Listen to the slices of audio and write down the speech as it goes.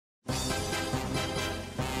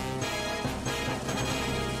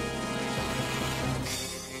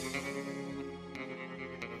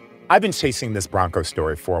I've been chasing this Bronco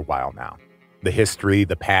story for a while now. The history,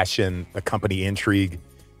 the passion, the company intrigue,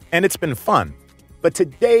 and it's been fun. But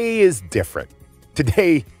today is different.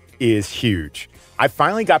 Today is huge. I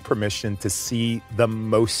finally got permission to see the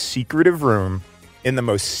most secretive room in the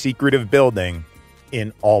most secretive building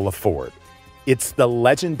in all of Ford. It's the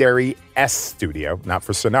legendary S Studio, not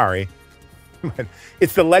for Sonari, but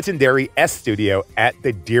it's the legendary S Studio at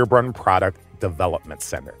the Dearborn Product Development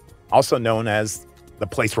Center, also known as the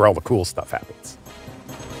place where all the cool stuff happens.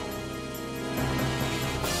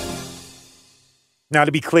 Now,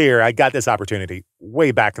 to be clear, I got this opportunity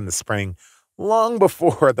way back in the spring, long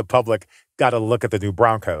before the public got a look at the new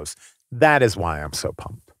Broncos. That is why I'm so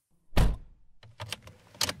pumped.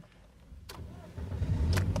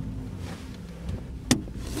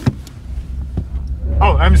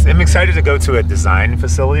 Oh, I'm excited to go to a design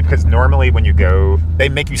facility because normally when you go, they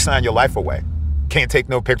make you sign your life away. Can't take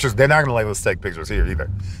no pictures. They're not going to let us take pictures here either.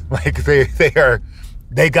 Like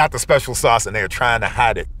they got the special sauce and they're trying to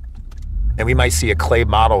hide it. And we might see a clay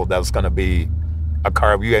model that's going to be a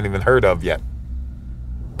car we haven't even heard of yet.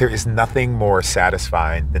 There is nothing more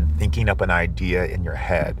satisfying than thinking up an idea in your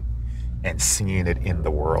head and seeing it in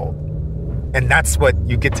the world. And that's what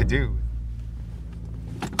you get to do.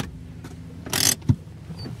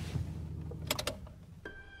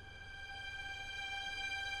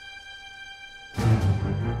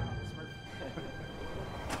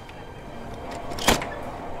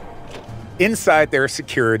 Inside there's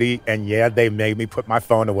security, and yeah, they made me put my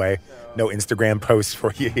phone away. No Instagram posts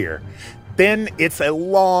for you here. Then it's a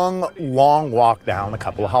long, long walk down a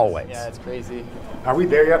couple of hallways. Yeah, it's crazy. Are we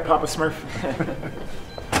there yet, Papa Smurf?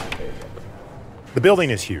 The building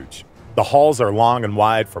is huge. The halls are long and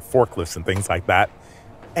wide for forklifts and things like that.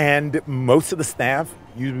 And most of the staff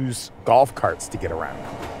use golf carts to get around.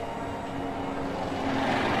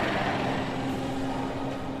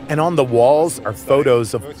 And on the walls are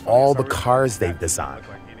photos of all the cars they've designed.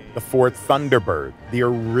 The Ford Thunderbird, the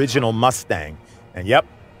original Mustang, and yep,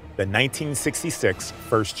 the 1966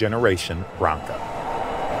 first-generation Bronco.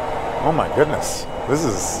 Oh my goodness, this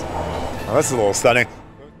is a little stunning.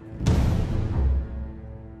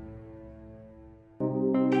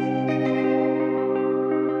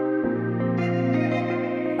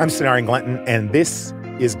 I'm Sonari Glenton, and this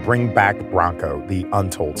is Bring Back Bronco, the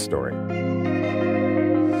untold story.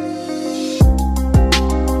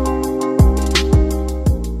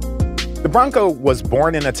 The Bronco was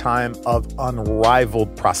born in a time of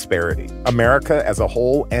unrivaled prosperity. America as a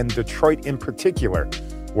whole, and Detroit in particular,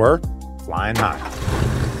 were flying high.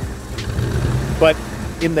 But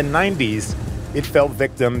in the 90s, it fell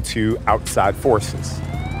victim to outside forces.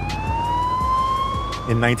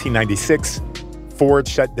 In 1996, Ford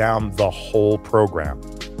shut down the whole program.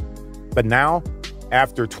 But now,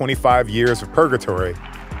 after 25 years of purgatory,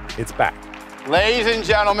 it's back. Ladies and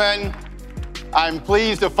gentlemen, I'm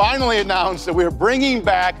pleased to finally announce that we're bringing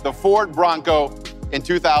back the Ford Bronco in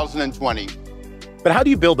 2020. But how do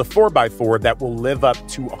you build a 4x4 that will live up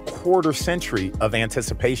to a quarter century of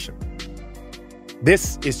anticipation?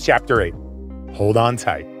 This is Chapter 8. Hold on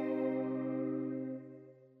tight.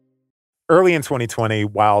 Early in 2020,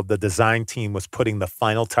 while the design team was putting the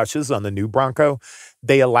final touches on the new Bronco,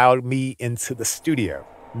 they allowed me into the studio.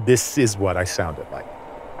 This is what I sounded like.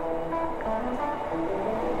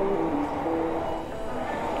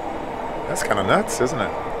 That's kind of nuts, isn't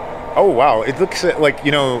it? Oh, wow. It looks like,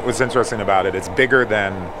 you know, what's interesting about it, it's bigger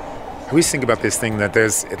than, I always think about this thing that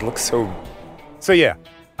it looks so... So yeah,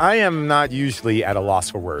 I am not usually at a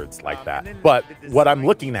loss for words like that. But what I'm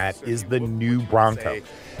looking at is the new Bronco.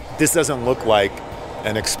 This doesn't look like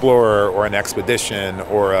an Explorer or an Expedition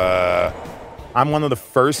or a... I'm one of the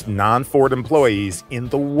first non-Ford employees in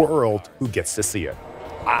the world who gets to see it.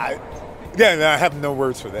 I have no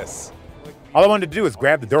words for this. All I wanted to do is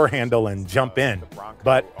grab the door handle and jump in,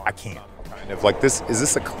 but I can't. Kind of like this, is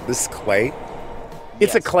this clay?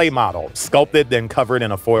 It's a clay model, sculpted then covered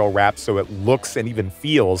in a foil wrap so it looks and even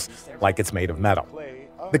feels like it's made of metal.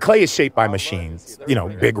 The clay is shaped by machines, you know,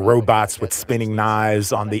 big robots with spinning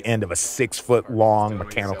knives on the end of a 6-foot-long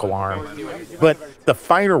mechanical arm. But the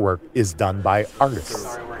finer work is done by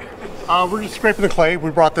artists. We're just scraping the clay.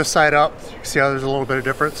 We brought this side up. You can see how there's a little bit of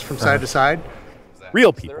difference from side to side.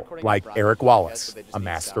 Real people, like Eric Wallace, a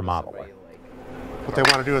master modeler. What they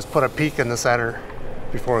want to do is put a peak in the center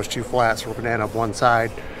before it's too flat, so we're going to end up one side,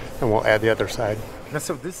 and we'll add the other side.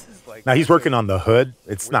 Now, he's working on the hood.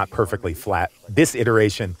 It's not perfectly flat. This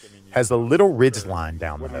iteration has a little ridge line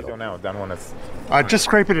down the middle. Just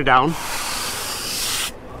scraping it down.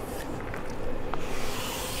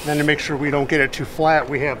 Then to make sure we don't get it too flat,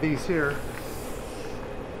 we have these here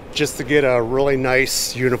just to get a really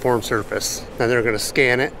nice uniform surface. Then they're going to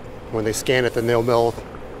scan it. When they scan it, then they'll mill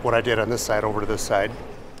what I did on this side over to this side.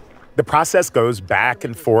 The process goes back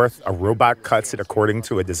and forth. A robot cuts it according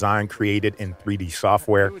to a design created in 3D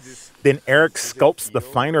software. Then Eric sculpts the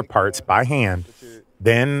finer parts by hand.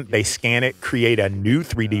 Then they scan it, create a new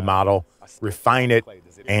 3D model, refine it,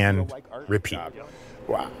 and repeat.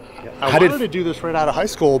 Wow. I wanted to do this right out of high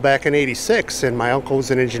school back in '86, and my uncle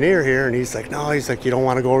was an engineer here, and he's like, no, he's like, you don't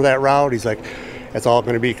want to go that route. He's like, it's all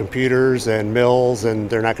going to be computers and mills, and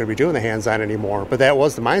they're not going to be doing the hands-on anymore. But that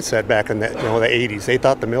was the mindset back in the 80s. They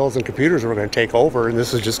thought the mills and computers were going to take over, and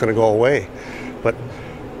this is just going to go away. But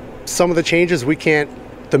some of the changes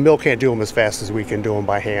the mill can't do them as fast as we can do them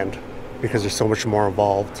by hand because there's so much more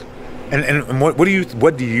involved. And what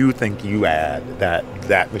do you think you add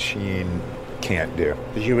that machine can't do?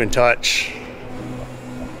 The human touch.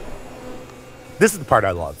 This is the part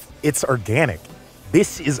I love. It's organic.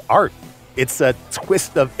 This is art. It's a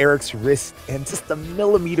twist of Eric's wrist, and just a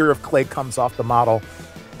millimeter of clay comes off the model.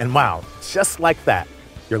 And wow, just like that,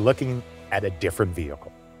 you're looking at a different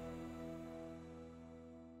vehicle.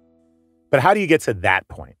 But how do you get to that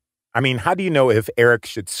point? I mean, how do you know if Eric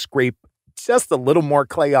should scrape just a little more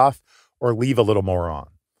clay off or leave a little more on?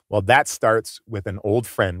 Well, that starts with an old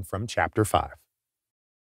friend from Chapter 5.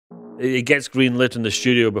 It gets greenlit in the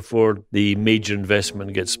studio before the major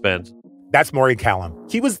investment gets spent. That's Maury Callum.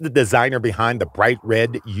 He was the designer behind the bright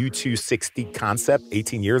red U260 concept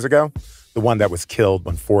 18 years ago, the one that was killed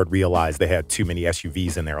when Ford realized they had too many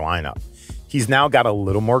SUVs in their lineup. He's now got a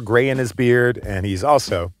little more gray in his beard, and he's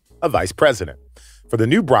also a vice president. For the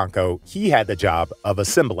new Bronco, he had the job of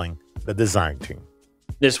assembling the design team.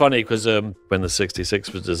 It's funny because when the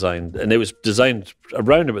 66 was designed, and it was designed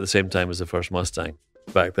around about the same time as the first Mustang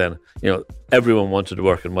back then, everyone wanted to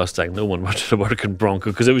work in Mustang. No one wanted to work in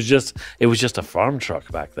Bronco because it was just a farm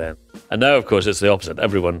truck back then. And now, of course, it's the opposite.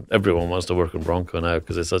 Everyone wants to work in Bronco now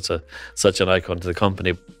because it's such an icon to the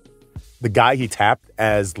company. The guy he tapped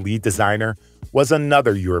as lead designer was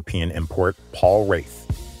another European import, Paul Wraith.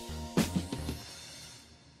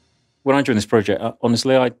 When I joined this project,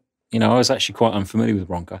 honestly, I was actually quite unfamiliar with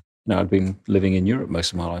Bronco. I'd been living in Europe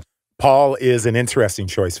most of my life. Paul is an interesting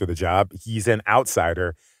choice for the job. He's an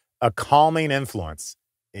outsider, a calming influence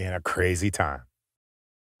in a crazy time.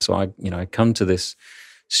 So I come to this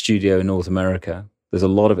studio in North America. There's a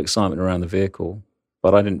lot of excitement around the vehicle,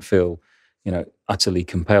 but I didn't feel, utterly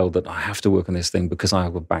compelled that I have to work on this thing because I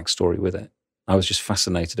have a backstory with it. I was just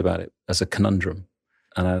fascinated about it as a conundrum.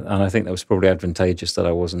 And I think that was probably advantageous that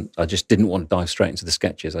I just didn't want to dive straight into the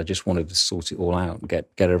sketches. I just wanted to sort it all out and get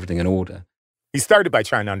everything in order. He started by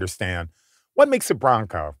trying to understand what makes a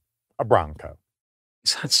Bronco a Bronco.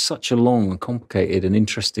 It's had such a long and complicated and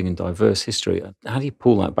interesting and diverse history. How do you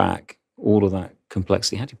pull that back, all of that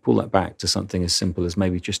complexity? How do you pull that back to something as simple as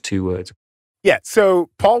maybe just 2 words? Yeah, so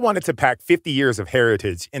Paul wanted to pack 50 years of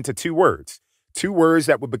heritage into 2 words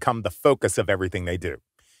that would become the focus of everything they do.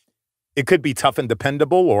 It could be tough and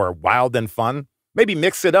dependable or wild and fun. Maybe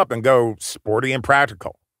mix it up and go sporty and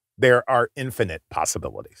practical. There are infinite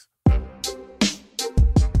possibilities.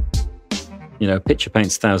 Picture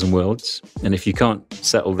paints 1,000 words. And if you can't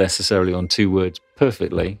settle necessarily on 2 words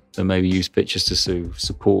perfectly, then maybe use pictures to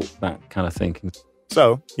support that kind of thinking.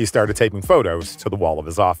 So he started taping photos to the wall of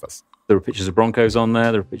his office. There are pictures of Broncos on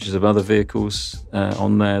there. There are pictures of other vehicles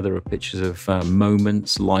on there. There are pictures of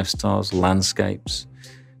moments, lifestyles, landscapes,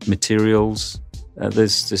 materials.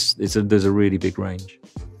 There's a really big range.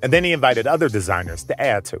 And then he invited other designers to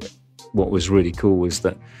add to it. What was really cool was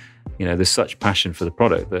that, there's such passion for the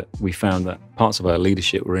product that we found that parts of our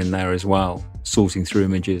leadership were in there as well, sorting through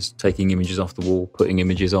images, taking images off the wall, putting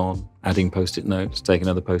images on, adding Post-it notes, taking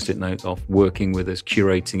other Post-it notes off, working with us,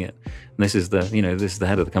 curating it. And this is the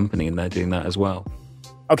head of the company, and they're doing that as well.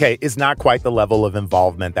 Okay, it's not quite the level of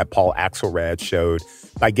involvement that Paul Axelrad showed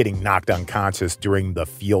by getting knocked unconscious during the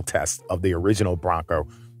field test of the original Bronco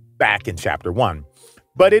back in Chapter 1.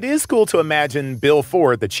 But it is cool to imagine Bill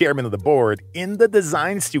Ford, the chairman of the board, in the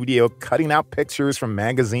design studio cutting out pictures from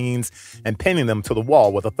magazines and pinning them to the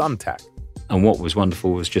wall with a thumbtack. And what was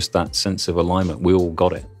wonderful was just that sense of alignment. We all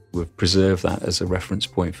got it. We've preserved that as a reference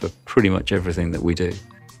point for pretty much everything that we do.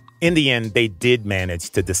 In the end, they did manage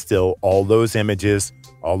to distill all those images,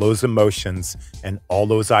 all those emotions, and all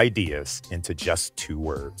those ideas into just 2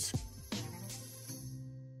 words.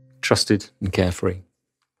 Trusted and carefree.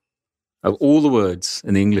 Of all the words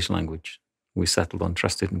in the English language, we settled on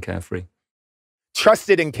trusted and carefree.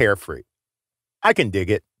 Trusted and carefree. I can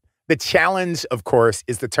dig it. The challenge, of course,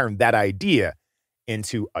 is to turn that idea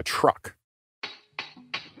into a truck.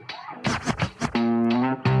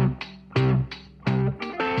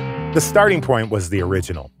 The starting point was the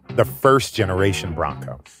original, the first generation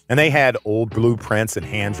Bronco. And they had old blueprints and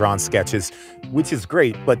hand-drawn sketches, which is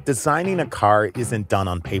great, but designing a car isn't done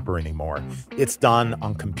on paper anymore. It's done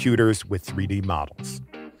on computers with 3D models.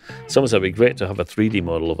 Someone said it'd be great to have a 3D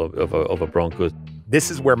model of a Bronco. This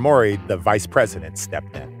is where Maury, the vice president,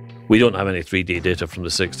 stepped in. We don't have any 3D data from the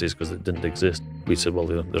 60s because it didn't exist. We said, well,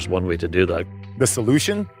 there's one way to do that. The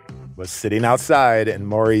solution was sitting outside in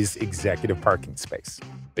Maury's executive parking space.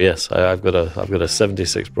 Yes, I've got a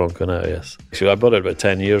 76 Bronco now, yes. Actually, I bought it about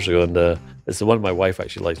 10 years ago, and it's the one my wife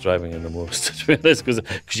actually likes driving in the most, to be honest, because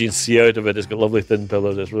you can see out of it. It's got lovely thin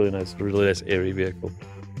pillars. It's really nice, airy vehicle.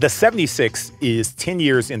 The 76 is 10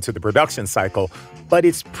 years into the production cycle, but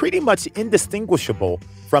it's pretty much indistinguishable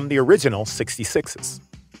from the original 66s.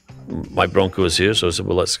 My Bronco was here, so I said,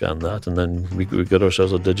 well, let's scan that, and then we got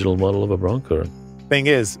ourselves a digital model of a Bronco. Thing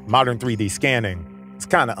is, modern 3D scanning is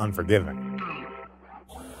kind of unforgiving.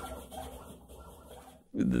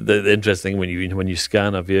 The interesting thing when you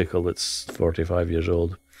scan a vehicle that's 45 years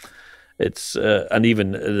old, it's and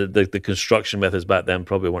even the construction methods back then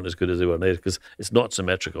probably weren't as good as they were now because it's not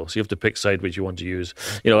symmetrical. So you have to pick side which you want to use.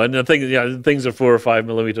 And the thing, things are 4 or 5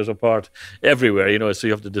 millimeters apart everywhere. So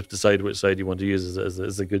you have to decide which side you want to use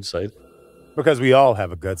as a good side. Because we all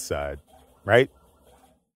have a good side, right?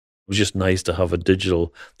 It was just nice to have a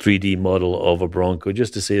digital 3D model of a Bronco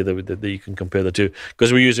just to say that you can compare the two.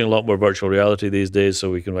 Because we're using a lot more virtual reality these days, so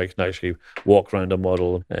we can actually walk around a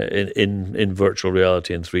model in virtual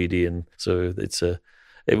reality in 3D, and so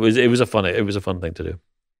it was a fun thing to do.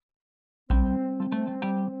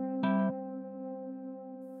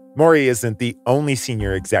 Maury isn't the only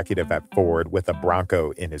senior executive at Ford with a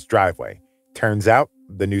Bronco in his driveway. Turns out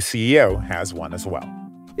the new CEO has one as well.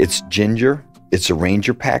 It's ginger. It's a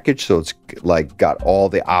Ranger package, so it's got all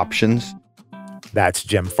the options. That's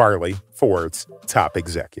Jim Farley, Ford's top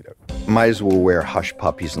executive. Might as well wear hush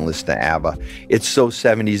puppies and listen to ABBA. It's so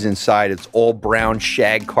 70s inside. It's all brown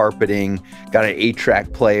shag carpeting, got an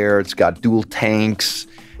 8-track player. It's got dual tanks,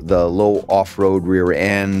 the low off-road rear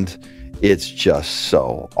end. It's just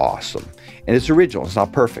so awesome. And it's original. It's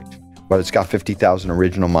not perfect, but it's got 50,000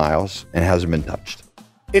 original miles and hasn't been touched.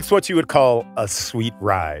 It's what you would call a sweet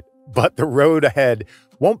ride. But the road ahead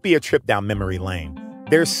won't be a trip down memory lane.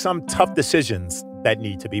 There's some tough decisions that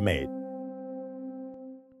need to be made.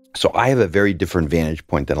 So I have a very different vantage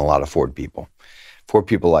point than a lot of Ford people. Ford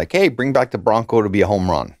people are like, hey, bring back the Bronco to be a home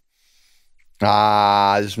run.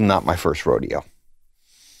 This is not my first rodeo.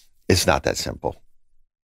 It's not that simple.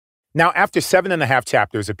 Now, after 7.5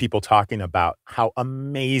 chapters of people talking about how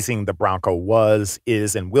amazing the Bronco was,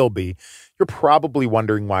 is, and will be, you're probably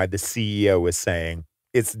wondering why the CEO is saying,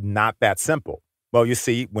 it's not that simple. Well, you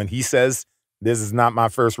see, when he says, this is not my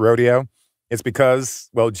first rodeo, it's because,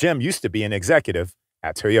 well, Jim used to be an executive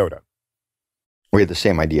at Toyota. We had the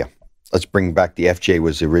same idea. Let's bring back the FJ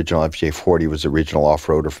was the original. FJ40 was the original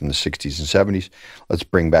off-roader from the 60s and 70s. Let's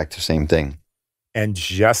bring back the same thing. And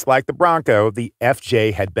just like the Bronco, the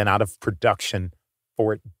FJ had been out of production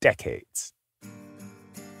for decades.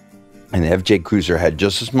 And the FJ Cruiser had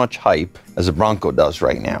just as much hype as the Bronco does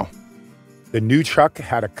right now. The new truck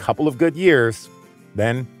had a couple of good years,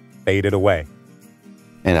 then faded away.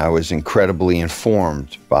 And I was incredibly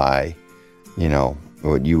informed by,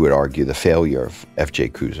 what you would argue the failure of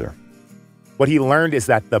FJ Cruiser. What he learned is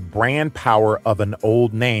that the brand power of an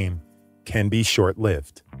old name can be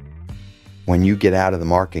short-lived. When you get out of the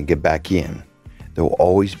market and get back in, there will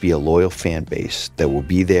always be a loyal fan base that will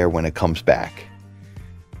be there when it comes back.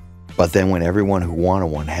 But then when everyone who wanted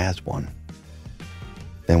one has one,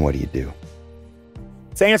 then what do?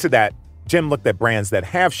 To answer that, Jim looked at brands that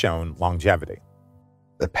have shown longevity.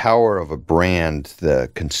 The power of a brand,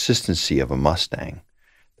 the consistency of a Mustang,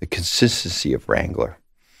 the consistency of Wrangler,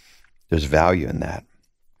 there's value in that.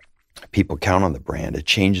 People count on the brand. It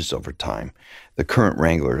changes over time. The current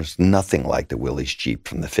Wrangler is nothing like the Willys Jeep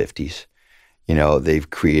from the 50s. They've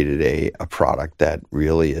created a product that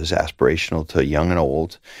really is aspirational to young and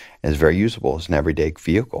old and is very usable as an everyday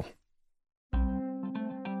vehicle.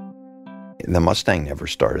 The Mustang never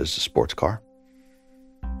started as a sports car.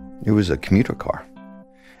 It was a commuter car.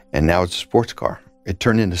 And now it's a sports car. It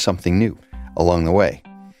turned into something new along the way.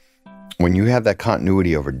 When you have that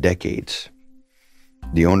continuity over decades,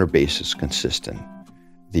 the owner base is consistent.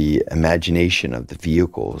 The imagination of the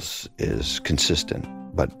vehicles is consistent,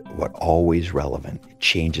 but what always relevant, it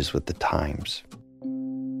changes with the times.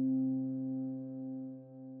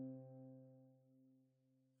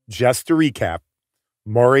 Just to recap,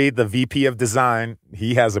 Maury, the VP of design,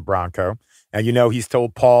 he has a Bronco. And he's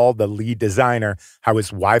told Paul, the lead designer, how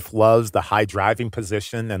his wife loves the high driving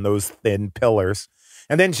position and those thin pillars.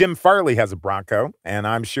 And then Jim Farley has a Bronco, and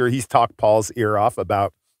I'm sure he's talked Paul's ear off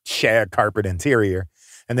about shag carpet interior.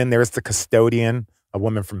 And then there's the custodian, a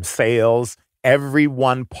woman from sales.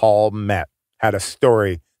 Everyone Paul met had a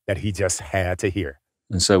story that he just had to hear.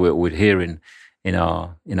 And so what we'd hear in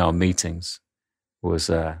our meetings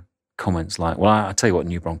was comments like, well, I'll tell you what a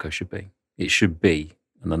new Bronco should be. It should be.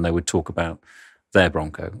 And then they would talk about their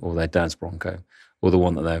Bronco or their dad's Bronco or the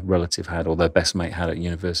one that their relative had or their best mate had at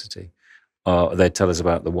university. They'd tell us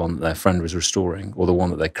about the one that their friend was restoring or the one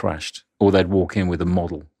that they crashed. Or they'd walk in with a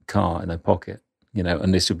model car in their pocket,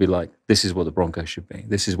 and this would be like, this is what the Bronco should be.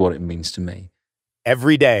 This is what it means to me.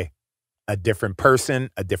 Every day, a different person,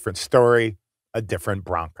 a different story, a different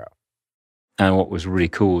Bronco. And what was really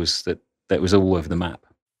cool was that was all over the map.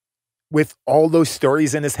 With all those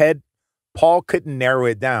stories in his head, Paul couldn't narrow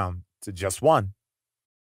it down to just one.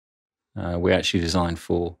 We actually designed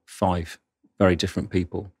for 5 very different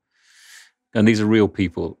people. And these are real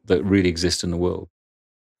people that really exist in the world.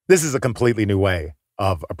 This is a completely new way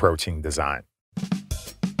of approaching design.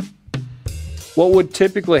 What would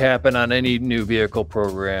typically happen on any new vehicle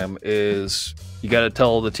program is you got to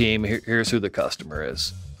tell the team, here's who the customer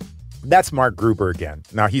is. That's Mark Gruber again.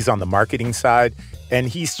 Now, he's on the marketing side, and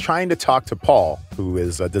he's trying to talk to Paul, who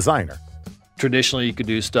is a designer. Traditionally, you could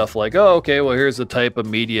do stuff like, oh, okay, well, here's the type of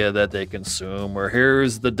media that they consume, or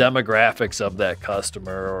here's the demographics of that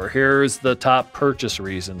customer, or here's the top purchase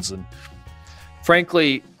reasons. And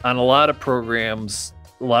frankly, on a lot of programs,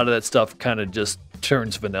 a lot of that stuff kind of just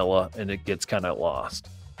turns vanilla and it gets kind of lost.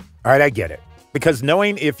 All right, I get it. Because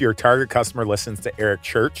knowing if your target customer listens to Eric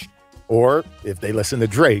Church or if they listen to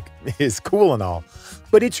Drake is cool and all.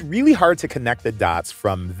 But it's really hard to connect the dots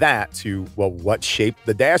from that to, well, what shape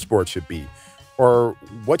the dashboard should be, or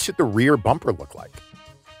what should the rear bumper look like?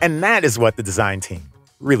 And that is what the design team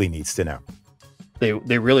really needs to know. They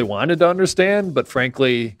really wanted to understand, but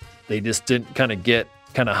frankly, they just didn't kind of get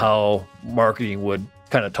kind of how marketing would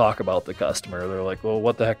kind of talk about the customer. They're like, well,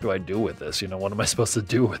 what the heck do I do with this? What am I supposed to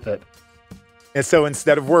do with it? And so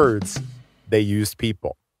instead of words, they used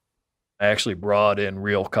people. I actually brought in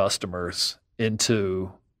real customers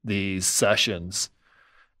into these sessions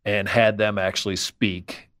and had them actually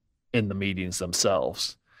speak in the meetings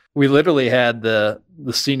themselves. We literally had the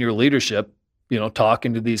senior leadership,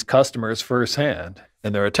 talking to these customers firsthand,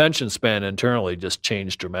 and their attention span internally just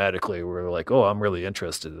changed dramatically. We're like, oh, I'm really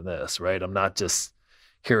interested in this, right? I'm not just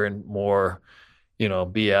hearing more,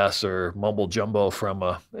 BS or mumble jumbo from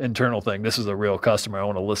a internal thing. This is a real customer. I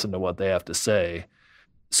want to listen to what they have to say.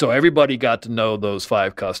 So everybody got to know those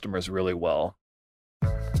 5 customers really well.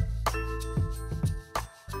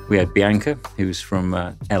 We had Bianca, who was from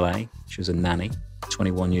LA. She was a nanny,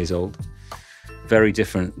 21 years old. Very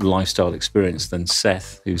different lifestyle experience than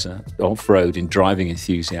Seth, who's an off-road and driving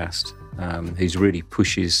enthusiast, who's really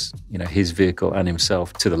pushes his vehicle and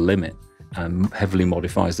himself to the limit and heavily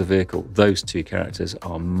modifies the vehicle. Those 2 characters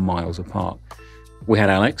are miles apart. We had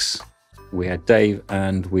Alex, we had Dave,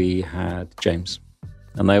 and we had James.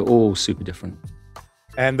 And they're all super different.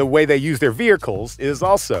 And the way they use their vehicles is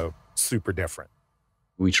also super different.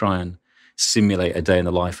 We try and simulate a day in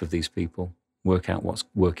the life of these people, work out what's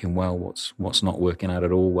working well, what's not working out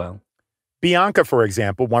at all well. Bianca, for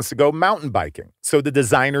example, wants to go mountain biking, so the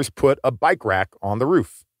designers put a bike rack on the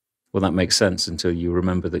roof. Well, that makes sense until you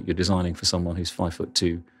remember that you're designing for someone who's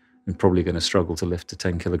 5'2" and probably going to struggle to lift a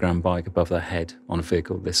 10-kilogram bike above their head on a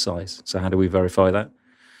vehicle this size. So how do we verify that?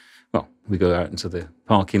 Well, we go out into the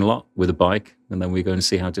parking lot with a bike, and then we go and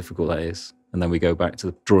see how difficult that is. And then we go back to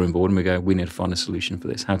the drawing board and we go, we need to find a solution for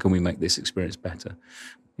this. How can we make this experience better?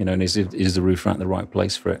 And is the roof rack the right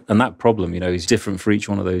place for it? And that problem, is different for each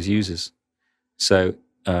one of those users. So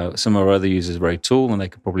some of our other users are very tall and they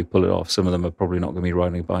could probably pull it off. Some of them are probably not going to be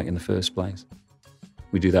riding a bike in the first place.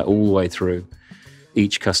 We do that all the way through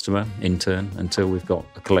each customer in turn until we've got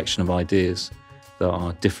a collection of ideas that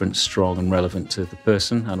are different, strong, and relevant to the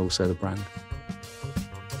person and also the brand.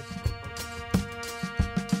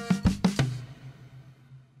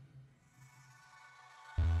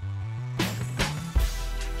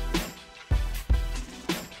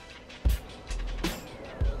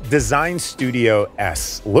 Design Studio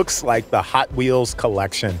S looks like the Hot Wheels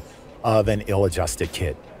collection of an ill-adjusted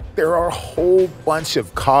kid. There are a whole bunch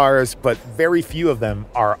of cars, but very few of them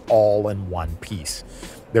are all in one piece.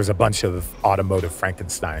 There's a bunch of automotive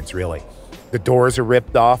Frankensteins, really. The doors are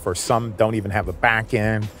ripped off, or some don't even have a back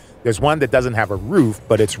end. There's one that doesn't have a roof,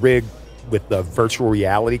 but it's rigged with the virtual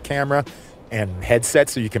reality camera and headset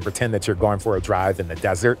so you can pretend that you're going for a drive in the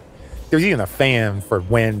desert. There's even a fan for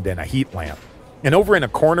wind and a heat lamp. And over in a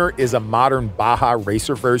corner is a modern Baja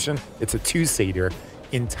Racer version. It's a 2-seater,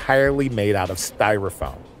 entirely made out of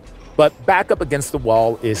styrofoam. But back up against the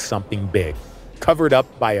wall is something big, covered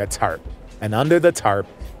up by a tarp. And under the tarp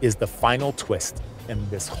is the final twist in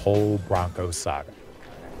this whole Bronco saga.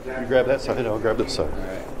 You grab that side, I'll grab this side.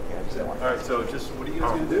 All right, so just what are you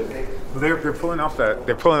guys gonna do? They're pulling off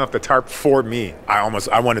the tarp for me.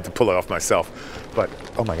 I wanted to pull it off myself, but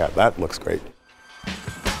oh my God, that looks great.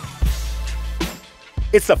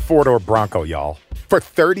 It's a four-door Bronco, y'all. For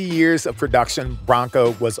 30 years of production,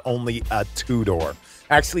 Bronco was only a two-door.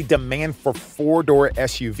 Actually, demand for four-door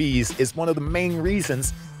SUVs is one of the main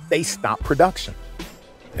reasons they stopped production.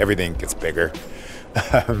 Everything gets bigger.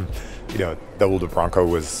 The older Bronco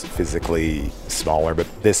was physically smaller, but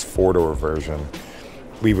this four-door version,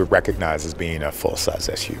 we would recognize as being a full-size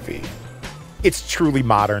SUV. It's truly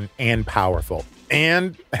modern and powerful,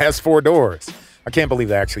 and has four doors. I can't believe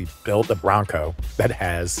they actually built a Bronco that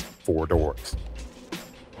has four doors.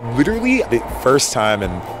 Literally, the first time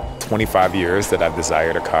in 25 years that I've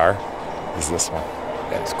desired a car is this one.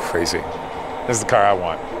 That is crazy. This is the car I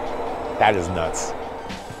want. That is nuts.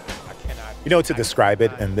 To describe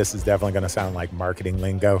it, and this is definitely going to sound like marketing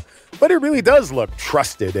lingo, but it really does look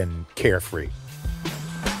trusted and carefree.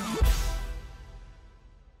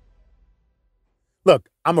 Look,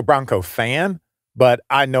 I'm a Bronco fan, but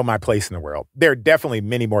I know my place in the world. There are definitely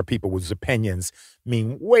many more people whose opinions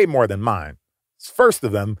mean way more than mine. First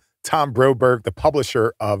of them, Tom Broberg, the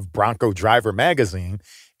publisher of Bronco Driver magazine,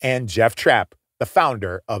 and Jeff Trapp, the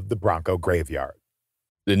founder of the Bronco Graveyard.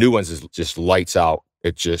 The new ones is just lights out.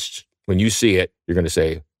 It just, when you see it, you're going to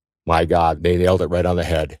say, my God, they nailed it right on the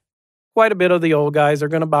head. Quite a bit of the old guys are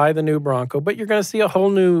going to buy the new Bronco, but you're going to see a whole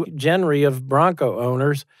new genre of Bronco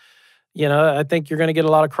owners. I think you're going to get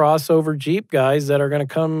a lot of crossover Jeep guys that are going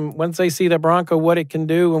to come, once they see the Bronco, what it can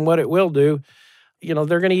do and what it will do, they're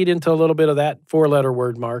going to eat into a little bit of that four-letter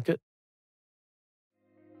word market.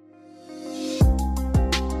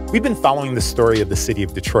 We've been following the story of the city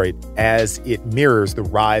of Detroit as it mirrors the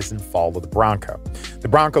rise and fall of the Bronco. The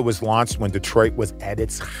Bronco was launched when Detroit was at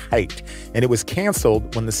its height, and it was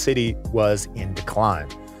canceled when the city was in decline.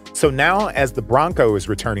 So now, as the Bronco is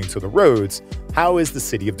returning to the roads, how is the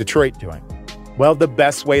city of Detroit doing? Well, the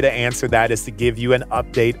best way to answer that is to give you an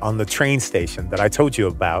update on the train station that I told you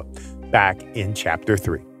about back in Chapter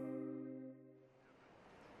 3.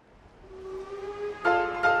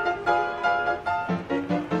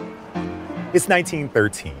 It's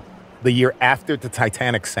 1913, the year after the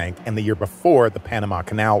Titanic sank and the year before the Panama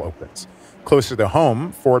Canal opens. Closer to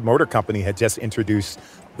home, Ford Motor Company had just introduced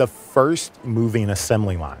the first moving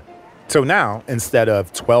assembly line. So now, instead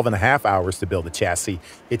of 12 and a half hours to build a chassis,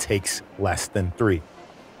 it takes less than 3.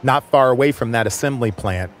 Not far away from that assembly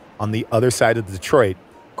plant, on the other side of Detroit,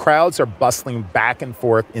 crowds are bustling back and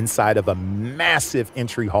forth inside of a massive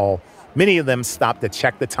entry hall. Many of them stop to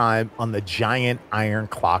check the time on the giant iron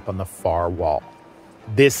clock on the far wall.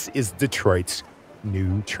 This is Detroit's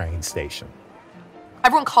new train station.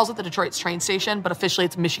 Everyone calls it the Detroit's train station, but officially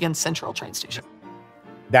it's Michigan Central train station.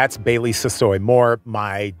 That's Bailey Sassoy Moore,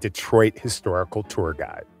 my Detroit historical tour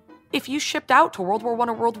guide. If you shipped out to World War I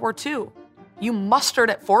or World War II, you mustered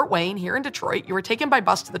at Fort Wayne here in Detroit, you were taken by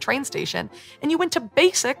bus to the train station, and you went to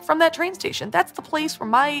basic from that train station. That's the place where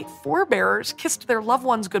my forebears kissed their loved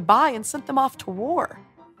ones goodbye and sent them off to war.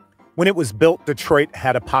 When it was built, Detroit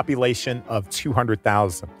had a population of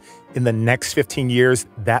 200,000. In the next 15 years,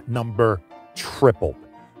 that number tripled,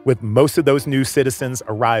 with most of those new citizens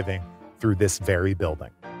arriving through this very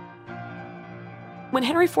building. When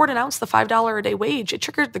Henry Ford announced the $5 a day wage, it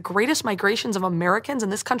triggered the greatest migrations of Americans in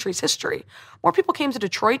this country's history. More people came to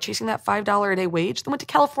Detroit chasing that $5 a day wage than went to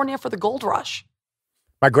California for the gold rush.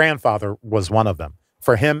 My grandfather was one of them.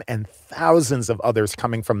 For him and thousands of others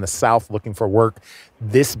coming from the South looking for work,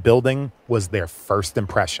 this building was their first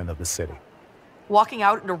impression of the city. Walking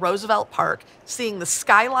out into Roosevelt Park, seeing the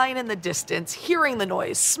skyline in the distance, hearing the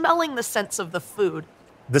noise, smelling the scents of the food.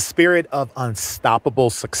 The spirit of unstoppable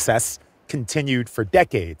success continued for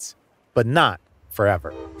decades, but not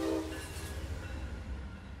forever.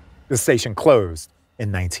 The station closed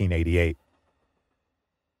in 1988.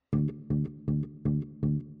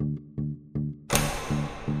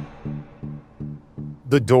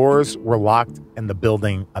 The doors were locked and the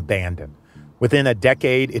building abandoned. Within a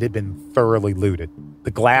decade, it had been thoroughly looted.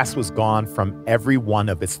 The glass was gone from every one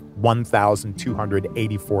of its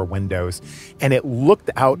 1,284 windows, and it looked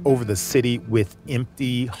out over the city with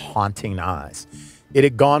empty, haunting eyes. It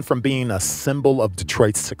had gone from being a symbol of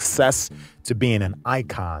Detroit's success to being an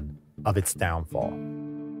icon of its downfall.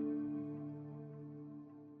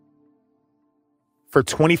 For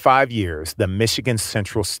 25 years, the Michigan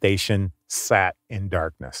Central Station sat in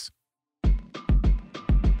darkness.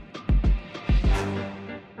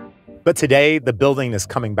 But today, the building is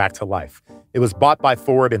coming back to life. It was bought by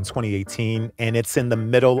Ford in 2018, and it's in the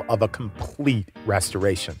middle of a complete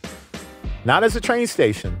restoration. Not as a train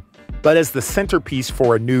station, but as the centerpiece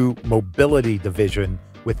for a new mobility division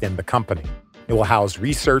within the company. It will house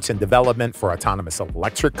research and development for autonomous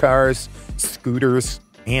electric cars, scooters,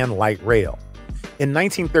 and light rail. In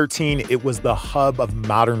 1913, it was the hub of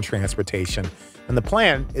modern transportation, and the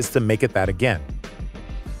plan is to make it that again.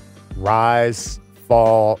 Rise,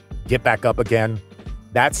 fall, get back up again.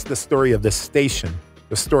 That's the story of this station,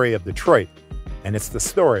 the story of Detroit, and it's the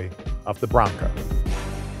story of the Bronco.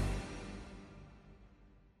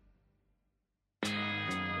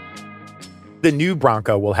 The new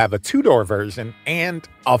Bronco will have a 2-door version and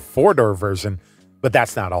a 4-door version, but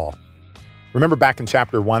that's not all. Remember back in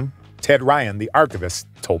Chapter 1, Ted Ryan, the archivist,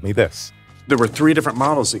 told me this. There were 3 different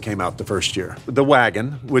models that came out the first year. The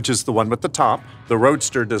wagon, which is the one with the top. The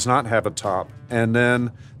Roadster does not have a top. And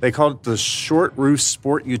then they called it the short roof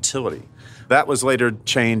sport utility. That was later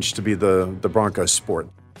changed to be the Bronco Sport.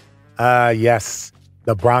 Yes,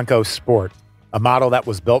 the Bronco Sport, a model that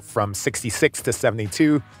was built from 66 to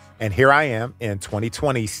 72. And here I am in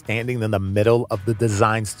 2020, standing in the middle of the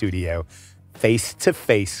design studio, face to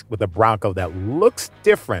face with a Bronco that looks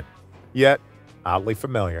different, yet oddly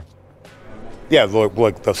familiar. Yeah,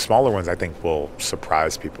 look, the smaller ones I think will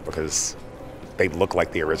surprise people because they look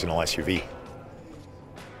like the original SUV.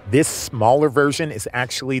 This smaller version is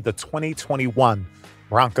actually the 2021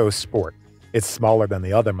 Bronco Sport. It's smaller than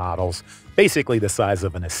the other models, basically the size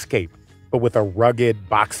of an Escape, but with a rugged,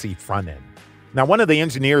 boxy front end. Now, one of the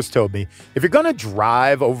engineers told me, if you're going to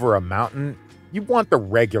drive over a mountain, you want the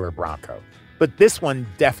regular Bronco, but this one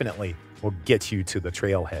definitely will get you to the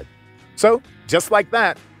trailhead. So, just like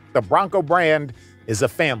that, the Bronco brand is a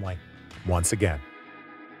family once again.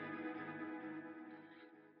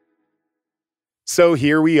 So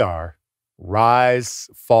here we are. Rise,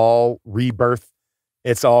 fall, rebirth.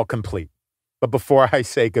 It's all complete. But before I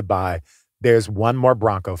say goodbye, there's one more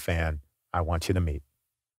Bronco fan I want you to meet.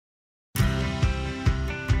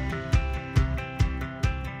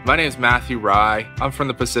 My name is Matthew Rye. I'm from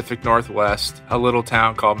the Pacific Northwest, a little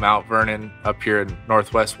town called Mount Vernon up here in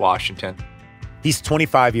Northwest Washington. He's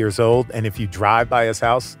 25 years old, and if you drive by his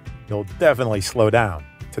house, you'll definitely slow down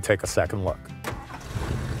to take a second look.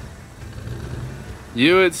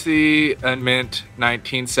 You would see a mint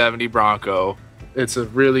 1970 Bronco. It's a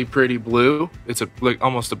really pretty blue. It's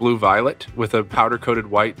almost a blue violet with a powder-coated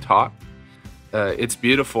white top. It's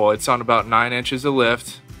beautiful. It's on about 9 inches of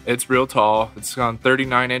lift. It's real tall. It's on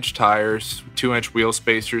 39-inch tires, 2-inch wheel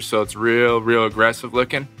spacers, so it's real aggressive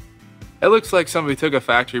looking. It looks like somebody took a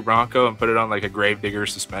factory Bronco and put it on like a Gravedigger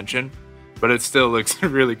suspension, but it still looks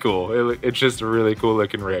really cool. It's just a really cool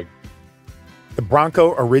looking rig. The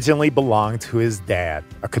Bronco originally belonged to his dad,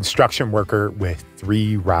 a construction worker with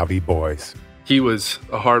 3 rowdy boys. He was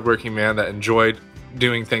a hardworking man that enjoyed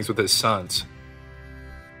doing things with his sons.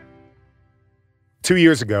 2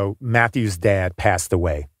 years ago, Matthew's dad passed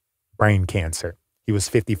away, brain cancer. He was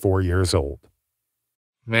 54 years old.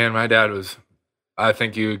 Man, my dad was... I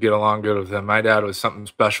think you would get along good with him. My dad was something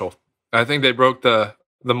special. I think they broke the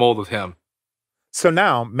mold with him. So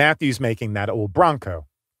now Matthew's making that old Bronco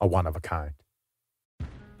a one-of-a-kind.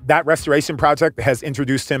 That restoration project has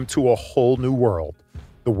introduced him to a whole new world,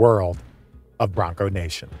 the world of Bronco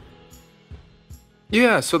Nation.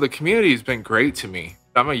 Yeah, so the community has been great to me.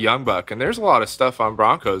 I'm a young buck, and there's a lot of stuff on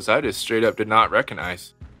Broncos I just straight up did not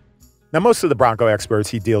recognize. Now, most of the Bronco experts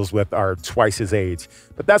he deals with are twice his age,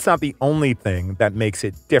 but that's not the only thing that makes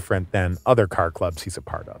it different than other car clubs he's a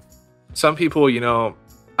part of. Some people,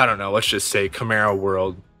 I don't know, let's just say Camaro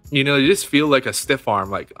world, you just feel like a stiff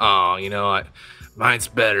arm, like, oh, mine's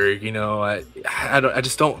better, I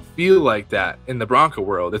just don't feel like that in the Bronco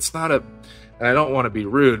world. It's not and I don't want to be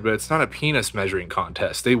rude, but it's not a penis measuring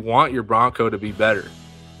contest. They want your Bronco to be better.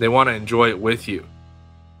 They want to enjoy it with you.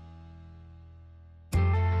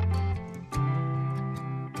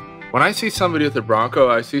 When I see somebody with a Bronco,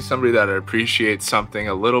 I see somebody that appreciates something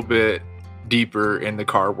a little bit deeper in the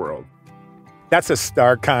car world. That's a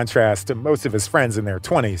stark contrast to most of his friends in their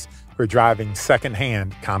 20s who are driving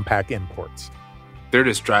secondhand compact imports. They're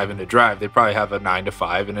just driving to drive. They probably have a 9 to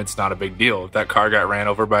 5, and it's not a big deal. If that car got ran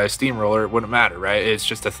over by a steamroller, it wouldn't matter, right? It's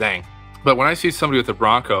just a thing. But when I see somebody with a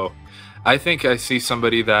Bronco, I think I see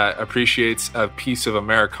somebody that appreciates a piece of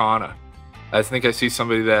Americana. I think I see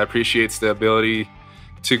somebody that appreciates the ability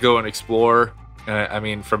to go and explore.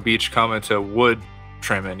 From beach combing to wood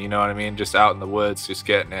trimming, you know what I mean? Just out in the woods, just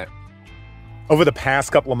getting it. Over the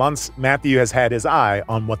past couple of months, Matthew has had his eye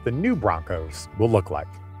on what the new Broncos will look like.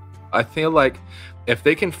 I feel like if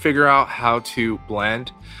they can figure out how to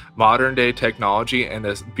blend modern day technology and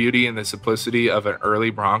the beauty and the simplicity of an early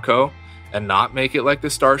Bronco and not make it like the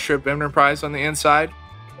Starship Enterprise on the inside,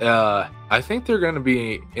 I think they're going to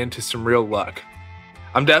be into some real luck.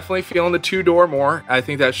 I'm definitely feeling the two-door more. I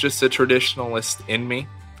think that's just a traditionalist in me,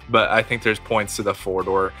 but I think there's points to the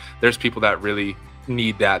four-door. There's people that really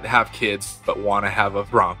need that, have kids, but want to have a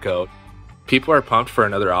Bronco. People are pumped for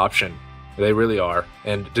another option. They really are.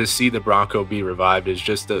 And to see the Bronco be revived is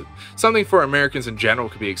just something for Americans in general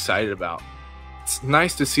to be excited about. It's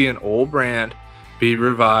nice to see an old brand be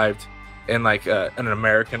revived in like an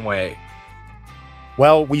American way.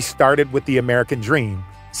 Well, we started with the American dream,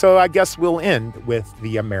 so I guess we'll end with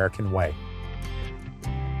the American way.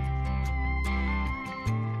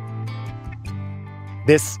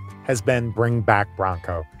 This has been Bring Back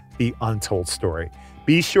Bronco, the untold story.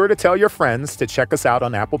 Be sure to tell your friends to check us out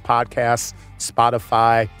on Apple Podcasts,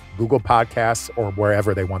 Spotify, Google Podcasts, or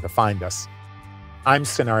wherever they want to find us. I'm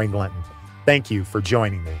Sonari Glinton. Thank you for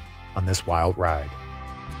joining me on this wild ride.